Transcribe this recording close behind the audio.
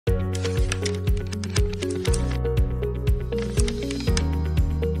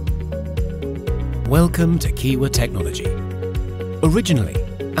Welcome to Kiwa Technology. Originally,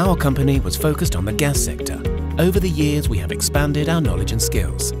 our company was focused on the gas sector. Over the years, we have expanded our knowledge and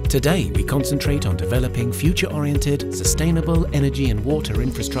skills. Today, we concentrate on developing future-oriented, sustainable energy and water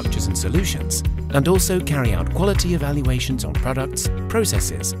infrastructures and solutions, and also carry out quality evaluations on products,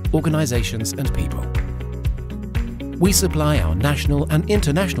 processes, organizations and people. We supply our national and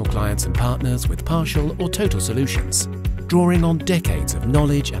international clients and partners with partial or total solutions, drawing on decades of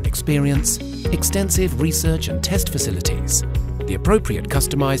knowledge and experience, extensive research and test facilities, the appropriate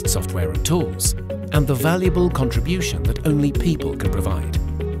customized software and tools, and the valuable contribution that only people can provide.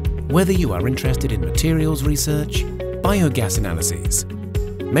 Whether you are interested in materials research, biogas analyses,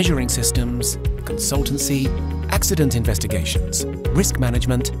 measuring systems, consultancy, accident investigations, risk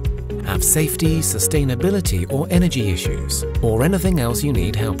management, have safety, sustainability or energy issues, or anything else you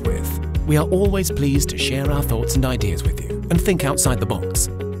need help with, we are always pleased to share our thoughts and ideas with you and think outside the box.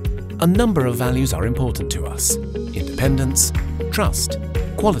 A number of values are important to us: independence, trust,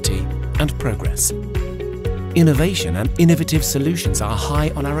 quality, and progress. Innovation and innovative solutions are high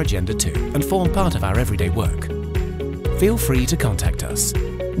on our agenda too and form part of our everyday work. Feel free to contact us,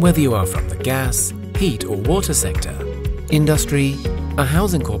 whether you are from the gas, heat or water sector, industry, a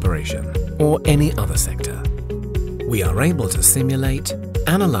housing corporation, or any other sector. We are able to simulate,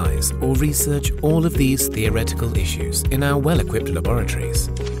 analyze or research all of these theoretical issues in our well-equipped laboratories.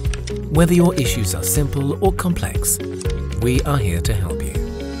 Whether your issues are simple or complex, we are here to help you.